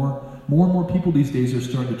find that more and more people these days are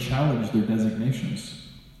starting to challenge their designations.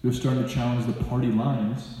 They're starting to challenge the party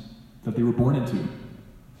lines that they were born into,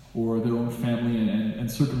 or their own family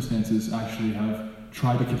and circumstances actually have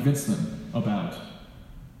tried to convince them about.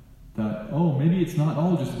 That, maybe it's not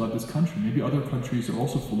all just about this country. Maybe other countries are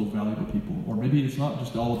also full of valuable people. Or maybe it's not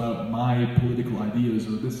just all about my political ideas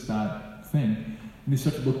or this, that thing. And they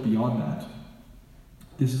start to look beyond that.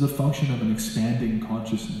 This is a function of an expanding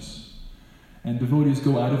consciousness. And devotees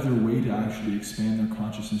go out of their way to actually expand their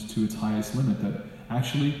consciousness to its highest limit. That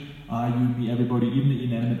actually, I, you, me, everybody, even the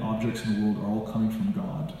inanimate objects in the world are all coming from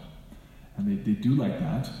God. And they do like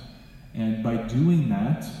that. And by doing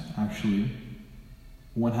that, actually,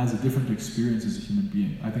 one has a different experience as a human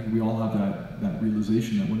being. I think we all have that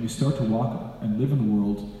realization that when we start to walk and live in the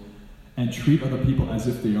world and treat other people as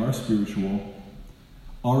if they are spiritual,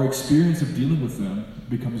 our experience of dealing with them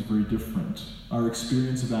becomes very different. Our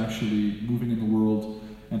experience of actually moving in the world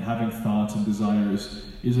and having thoughts and desires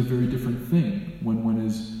is a very different thing when one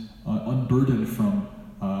is unburdened from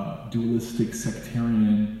dualistic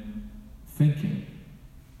sectarian thinking.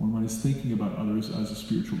 when one is thinking about others as a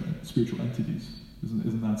spiritual entities.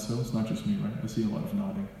 Isn't that so? It's not just me, right? I see a lot of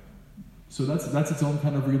nodding. So that's its own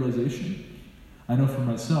kind of realization. I know for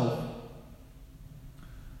myself,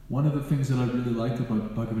 one of the things that I really liked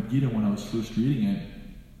about Bhagavad Gita when I was first reading it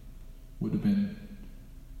would have been,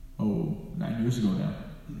 9 years ago now,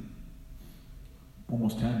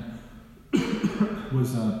 almost 10,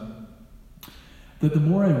 was that the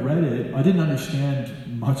more I read it, I didn't understand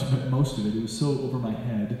most of it. It was so over my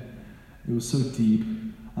head. It was so deep.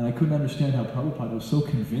 And I couldn't understand how Prabhupada was so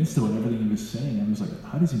convinced about everything he was saying. I was like,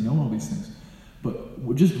 how does he know all these things?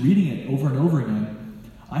 But just reading it over and over again,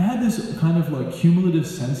 I had this kind of like cumulative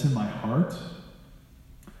sense in my heart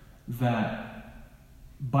that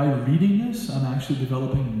by reading this, I'm actually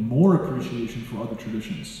developing more appreciation for other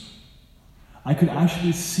traditions. I could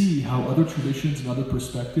actually see how other traditions and other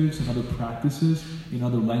perspectives and other practices in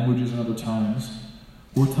other languages and other times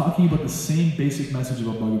were talking about the same basic message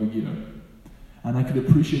about Bhagavad Gita. And I could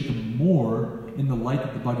appreciate them more in the light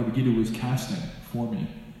that the Bhagavad Gita was casting for me.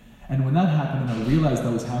 And when that happened, and I realized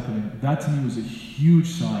that was happening, that to me was a huge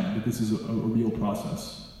sign that this is a real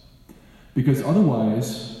process. Because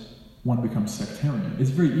otherwise, one becomes sectarian.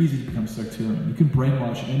 It's very easy to become sectarian. You can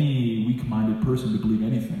brainwash any weak-minded person to believe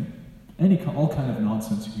anything. All kind of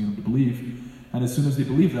nonsense you can get them to believe. And as soon as they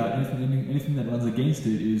believe that, anything that runs against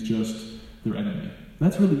it is just their enemy.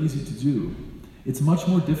 That's really easy to do. It's much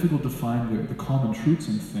more difficult to find the common truths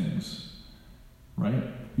in things, right?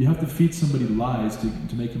 You have to feed somebody lies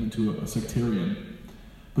to make them into a sectarian.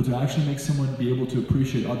 But to actually make someone be able to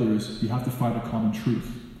appreciate others, you have to find a common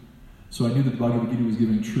truth. So I knew that Bhagavad Gita was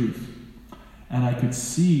giving truth. And I could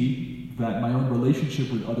see that my own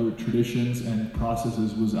relationship with other traditions and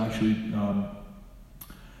processes was actually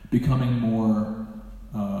becoming more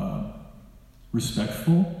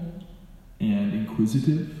respectful and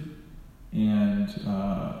inquisitive. And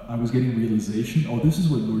I was getting realization, this is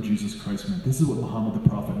what Lord Jesus Christ meant. This is what Muhammad the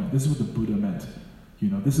Prophet meant. This is what the Buddha meant.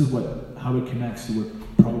 This is how it connects to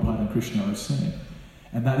what Prabhupada and Krishna are saying.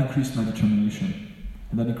 And that increased my determination.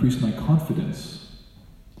 And that increased my confidence.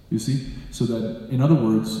 You see? So that, in other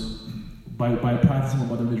words, by practicing what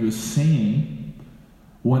Mother Nidra is saying,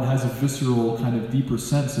 one has a visceral kind of deeper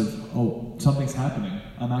sense of, something's happening.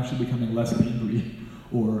 I'm actually becoming less angry.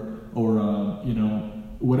 Or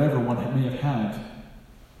whatever one may have had,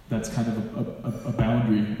 that's kind of a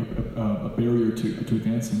boundary, a barrier to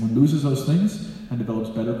advancing. One loses those things and develops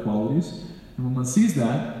better qualities. And when one sees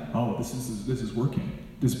that, this is working.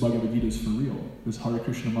 This Bhagavad Gita is for real. This Hare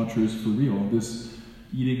Krishna mantra is for real. This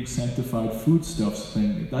eating sanctified foodstuffs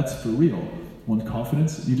thing, that's for real. One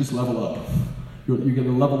confidence, you just level up. You get a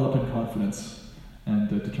level up in confidence and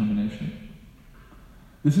determination.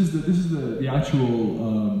 This is the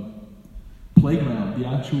actual playground, the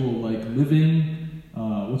actual living.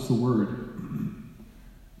 What's the word?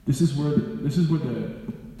 This is where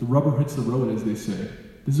the rubber hits the road, as they say.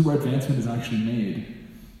 This is where advancement is actually made.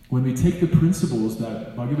 When we take the principles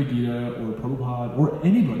that Bhagavad Gita or Prabhupada or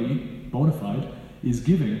anybody bona fide is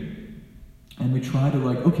giving, and we try to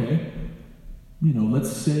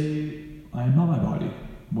let's say I am not my body.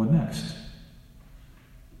 What next?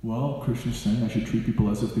 Well, Krishna's saying I should treat people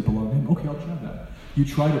as if they belong to him. Okay, I'll try that. You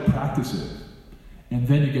try to practice it, and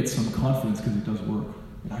then you get some confidence because it does work.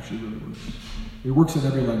 It actually really works. It works in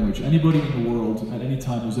every language. Anybody in the world at any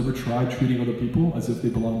time who's ever tried treating other people as if they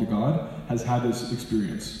belong to God has had this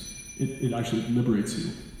experience. It actually liberates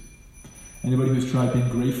you. Anybody who's tried being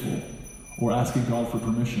grateful or asking God for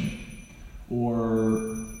permission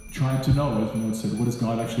or trying to know, as Vinod said, what does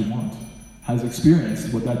God actually want, has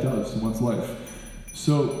experienced what that does in one's life.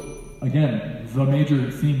 So, again, the major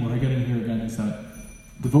theme we're getting here again is that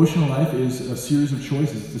devotional life is a series of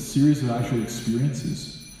choices. It's a series of actual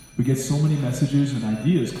experiences. We get so many messages and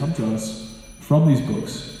ideas come to us from these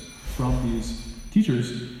books, from these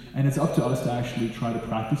teachers, and it's up to us to actually try to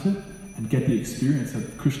practice it and get the experience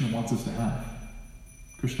that Krishna wants us to have.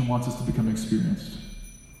 Krishna wants us to become experienced.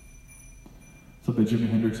 It's like the Jimi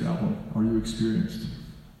Hendrix album, Are You Experienced?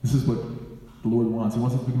 This is what the Lord wants. He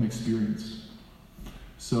wants us to become experienced.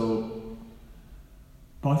 So,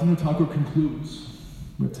 Bhaktivinoda Thakur concludes,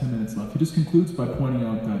 we have 10 minutes left, he just concludes by pointing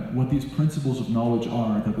out that what these principles of knowledge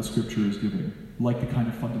are that the scripture is giving, like the kind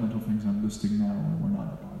of fundamental things I'm listing now, we're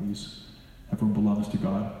not our bodies, everyone belongs to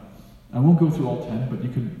God. I won't go through all 10, but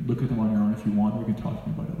you can look at them on your own if you want, or you can talk to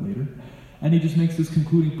me about it later. And he just makes this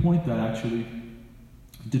concluding point that actually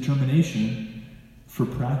determination for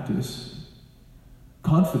practice,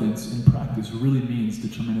 confidence in practice really means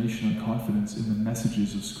determination and confidence in the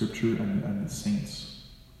messages of Scripture and the saints.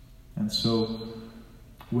 And so,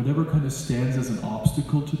 whatever kind of stands as an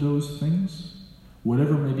obstacle to those things,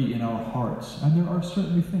 whatever may be in our hearts, and there are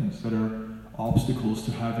certainly things that are obstacles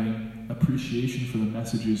to having appreciation for the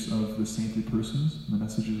messages of the saintly persons, the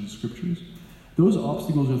messages of scriptures, those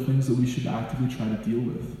obstacles are things that we should actively try to deal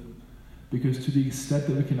with. Because to the extent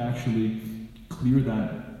that we can actually clear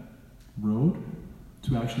that road,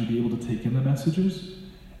 to actually be able to take in the messages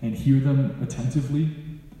and hear them attentively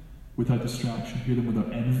without distraction, hear them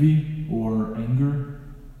without envy or anger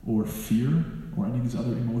or fear or any of these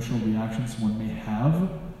other emotional reactions one may have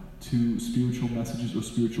to spiritual messages or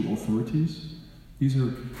spiritual authorities, these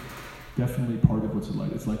are definitely part of what's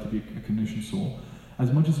it's like to be a conditioned soul.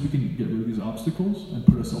 As much as we can get rid of these obstacles and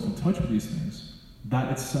put ourselves in touch with these things,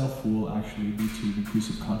 that itself will actually lead to an increase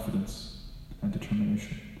of confidence and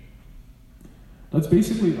determination. That's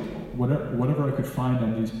basically whatever I could find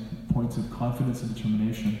on these points of confidence and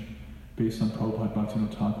determination based on Prabhupada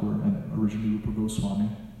Bhaktivinoda Thakur and originally Rupa Goswami.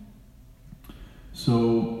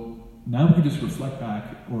 So now we can just reflect back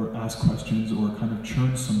or ask questions or kind of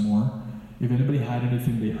churn some more. If anybody had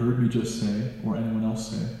anything they heard me just say or anyone else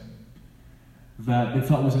say that they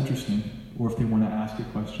thought was interesting, or if they want to ask a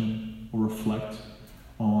question or reflect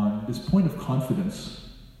on this point of confidence,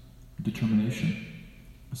 determination,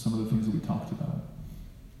 some of the things that we talked about.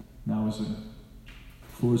 Now the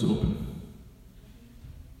floor is open.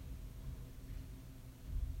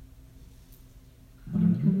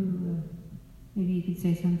 Maybe you could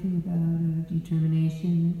say something about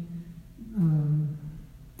determination,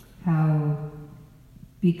 how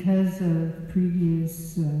because of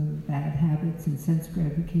previous bad habits and sense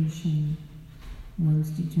gratification,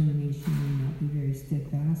 one's determination may not be very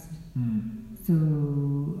steadfast. So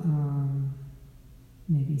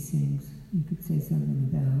maybe you could say something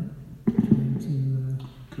about trying to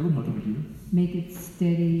make it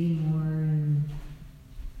steady more and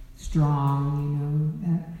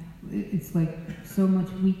strong, It's like so much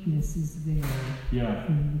weakness is there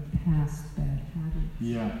from the past bad habits.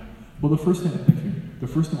 Yeah. Well, the first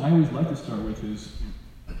thing I always like to start with is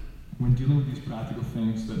when dealing with these practical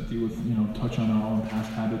things that deal with, touch on our own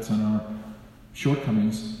past habits and our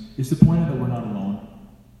shortcomings, is to point out that we're not alone.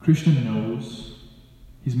 Krishna knows.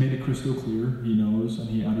 He's made it crystal clear. He knows and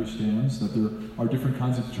he understands that there are different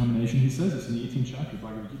kinds of determination. He says this in the 18th chapter of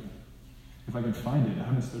Bhagavad Gita. If I can find it, I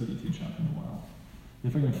haven't studied the 18th chapter in a while.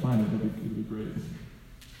 If I can find it, it'll be great.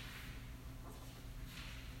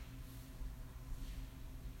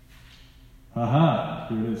 Aha!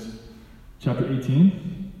 Here it is. Chapter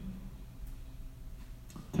 18,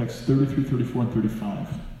 text 33, 34, and 35.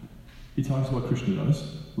 He talks about Krishna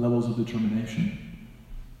does, levels of determination.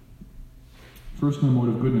 First, in the mode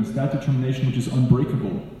of goodness, that determination which is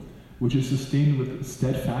unbreakable, which is sustained with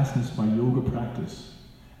steadfastness by yoga practice,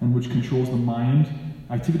 and which controls the mind,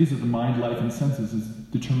 activities of the mind, life, and senses, is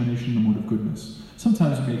determination in the mode of goodness.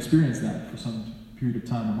 Sometimes we may experience that for some period of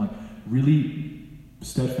time. I'm like really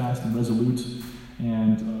steadfast and resolute,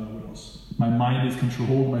 and what else? My mind is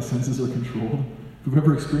controlled, my senses are controlled. If you've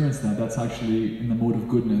ever experienced that, that's actually in the mode of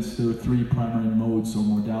goodness. There are three primary modes or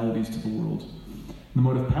modalities to the world. In the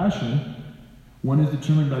mode of passion, one is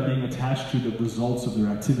determined by being attached to the results of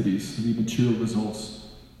their activities, the material results.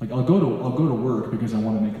 Like I'll go to work because I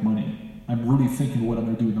want to make money. I'm really thinking what I'm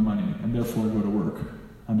going to do with the money, and therefore I go to work.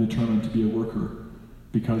 I'm determined to be a worker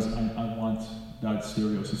because I want that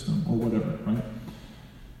stereo system or whatever, right?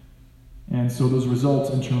 And so those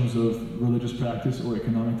results in terms of religious practice or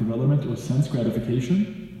economic development or sense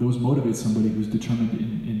gratification, those motivate somebody who's determined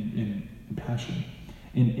in passion.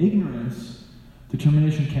 In ignorance,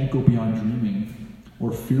 determination can't go beyond dreaming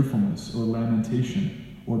or fearfulness or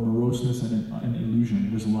lamentation or moroseness and illusion.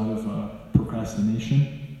 There's a lot of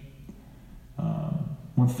procrastination.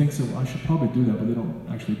 One thinks that I should probably do that, but they don't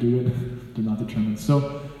actually do it. They're not determined.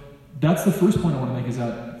 So that's the first point I want to make, is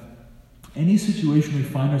that any situation we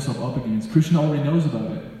find ourselves up against, Krishna already knows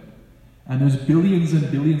about it. And there's billions and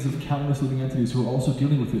billions of countless living entities who are also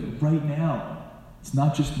dealing with it right now. It's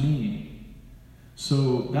not just me.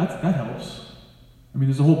 So that helps. I mean,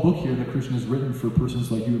 there's a whole book here that Krishna has written for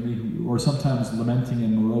persons like you and me who are sometimes lamenting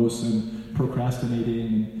and morose and procrastinating.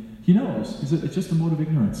 And he knows. It's just a mode of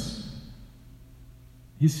ignorance.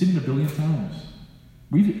 He's seen it a billion times.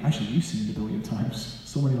 We've seen it a billion times,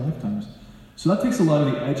 so many lifetimes. So that takes a lot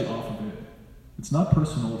of the edge off of it. It's not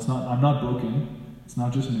personal. I'm not broken. It's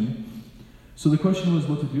not just me. So the question was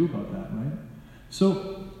what to do about that, right?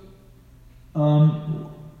 So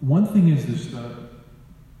one thing is this, that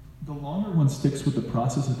the longer one sticks with the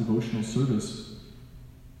process of devotional service,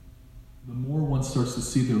 the more one starts to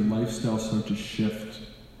see their lifestyle start to shift.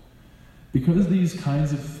 Because these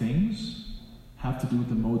kinds of things have to do with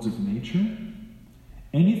the modes of nature,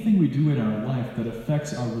 anything we do in our life that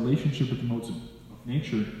affects our relationship with the modes of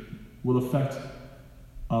nature will affect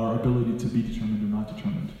our ability to be determined or not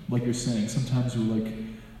determined. Like you're saying, sometimes we're like,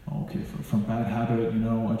 oh, okay, from bad habit,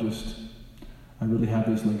 I really have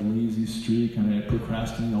this like lazy streak, and I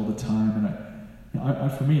procrastinate all the time. And I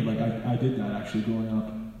for me, like I did that actually growing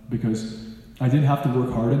up, because I didn't have to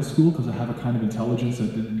work hard in school because I have a kind of intelligence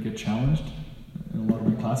that didn't get challenged in a lot of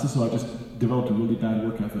my classes, so I just developed a really bad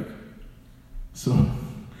work ethic. So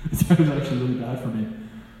that was actually really bad for me.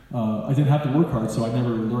 I didn't have to work hard, so I never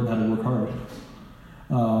learned how to work hard.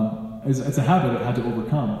 It's a habit I've had to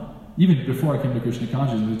overcome. Even before I came to Krishna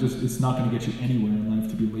consciousness, it's not going to get you anywhere in life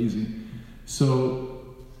to be lazy.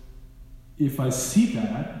 So if I see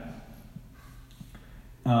that,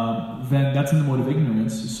 then that's in the mode of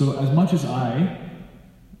ignorance. So as much as I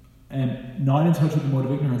am not in touch with the mode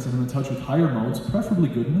of ignorance and I'm in touch with higher modes, preferably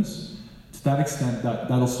goodness, to that extent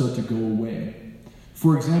that'll start to go away.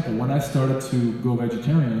 For example, when I started to go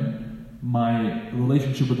vegetarian, my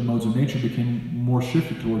relationship with the modes of nature became more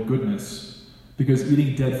shifted toward goodness, because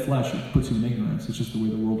eating dead flesh puts you in ignorance. It's just the way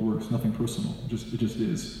the world works, nothing personal. It just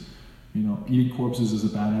is. Eating corpses is a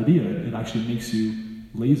bad idea. It actually makes you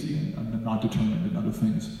lazy and not determined in other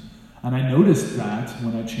things. And I noticed that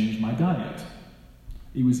when I changed my diet.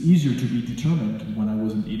 It was easier to be determined when I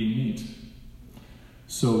wasn't eating meat.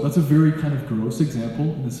 So that's a very kind of gross example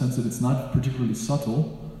in the sense that it's not particularly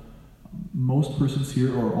subtle. Most persons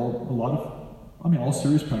here, or all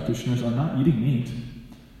serious practitioners, are not eating meat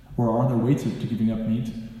or are on their way to giving up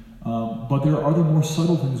meat. But there are other more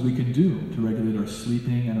subtle things we can do to regulate our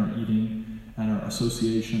sleeping and our eating and our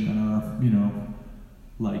association and our,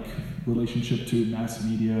 relationship to mass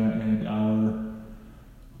media and our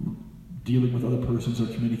dealing with other persons, our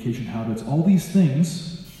communication habits. All these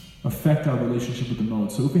things affect our relationship with the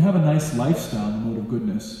mode. So if we have a nice lifestyle in the mode of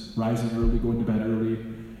goodness, rising early, going to bed early,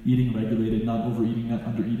 eating regulated, not overeating, not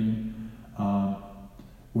undereating,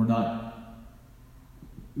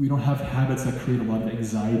 we don't have habits that create a lot of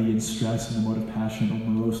anxiety and stress in the mode of passion or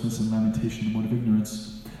moroseness and lamentation in the mode of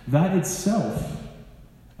ignorance. That itself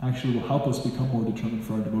actually will help us become more determined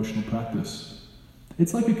for our devotional practice.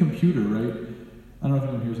 It's like a computer, right? I don't know if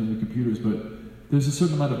anyone here has any computers, but there's a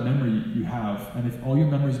certain amount of memory you have, and if all your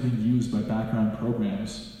memory is being used by background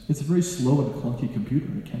programs, it's a very slow and clunky computer.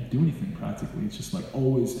 It can't do anything practically. It's just like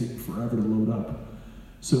always taking forever to load up.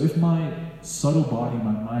 So if my subtle body,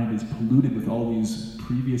 my mind, is polluted with all these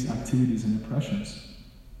previous activities and impressions,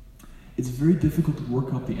 it's very difficult to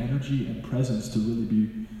work up the energy and presence to really be,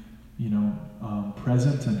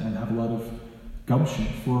 present and have a lot of gumption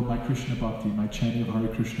for my Krishna bhakti, my chanting of Hare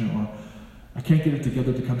Krishna, or I can't get it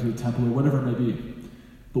together to come to the temple, or whatever it may be.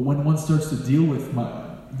 But when one starts to deal with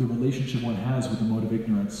the relationship one has with the mode of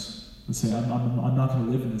ignorance, and say, I'm not going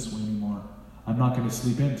to live in this way anymore. I'm not going to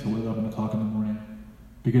sleep in till 11 o'clock in the morning,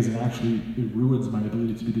 because it ruins my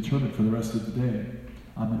ability to be determined for the rest of the day.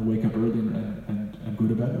 I'm going to wake up early and go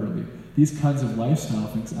to bed early. These kinds of lifestyle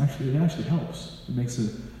things, it actually helps. It makes a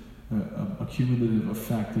cumulative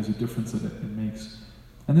effect. There's a difference that it makes.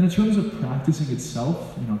 And then in terms of practicing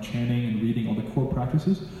itself, chanting and reading, all the core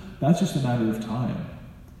practices, that's just a matter of time.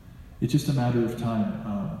 It's just a matter of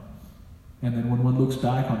time. And then when one looks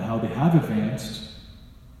back on how they have advanced,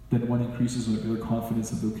 then one increases their confidence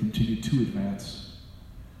that they'll continue to advance.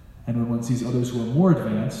 And when one sees others who are more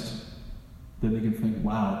advanced, then they can think,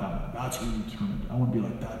 wow, that's really determined. I want to be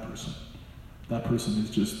like that person. That person is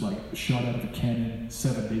just like shot out of a cannon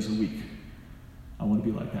 7 days a week. I want to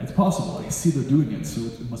be like that. It's possible. I see they're doing it, so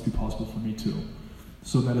it must be possible for me too.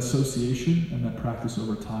 So that association and that practice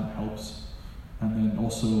over time helps. And then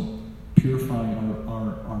also purifying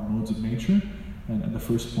our modes of nature. And the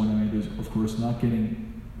first point I made is, of course, not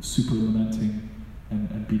getting super lamenting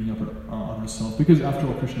and beating up on ourselves. Because after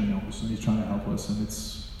all, Krishna knows, and he's trying to help us, and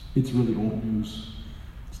it's really old news.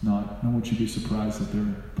 It's not. No one should be surprised that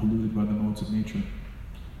they're polluted by the modes of nature.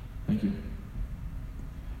 Thank you.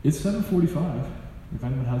 It's 7:45. If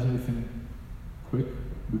anyone has anything quick,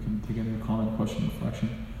 we can take any comment, question,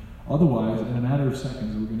 reflection. Otherwise, in a matter of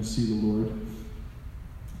seconds, we're going to see the Lord,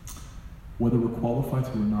 whether we're qualified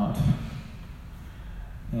to or not.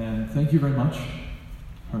 And thank you very much,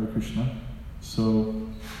 Hare Krishna. So,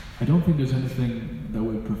 I don't think there's anything that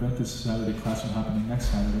would prevent this Saturday class from happening next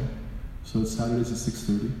Saturday. So it's Saturdays at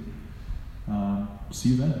 6:30. See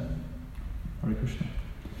you then. Hare Krishna.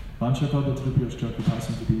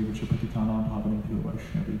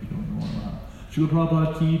 Srila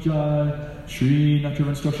Prabhupada ki jai, Sri Nectar of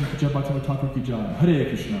Instruction ki jai, Bhaktivinoda Thakur ki jai. Hare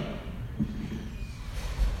Krishna.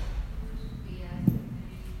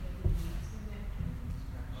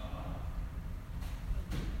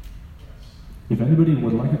 If anybody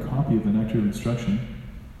would like a copy of the Nectar of Instruction,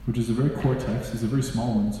 which is a very core text. It's a very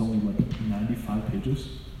small one. It's only like 95 pages.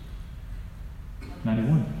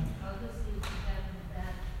 91.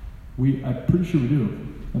 I'm pretty sure we do.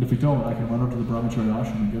 And if we don't, I can run over to the Brahmacharya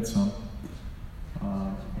ashram and get some.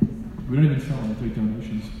 We don't even sell them, we take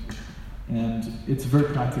donations. And it's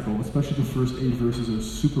very practical, especially the first 8 verses are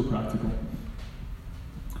super practical.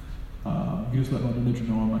 You just let Mother Nature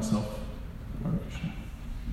know on myself. Hare Krishna.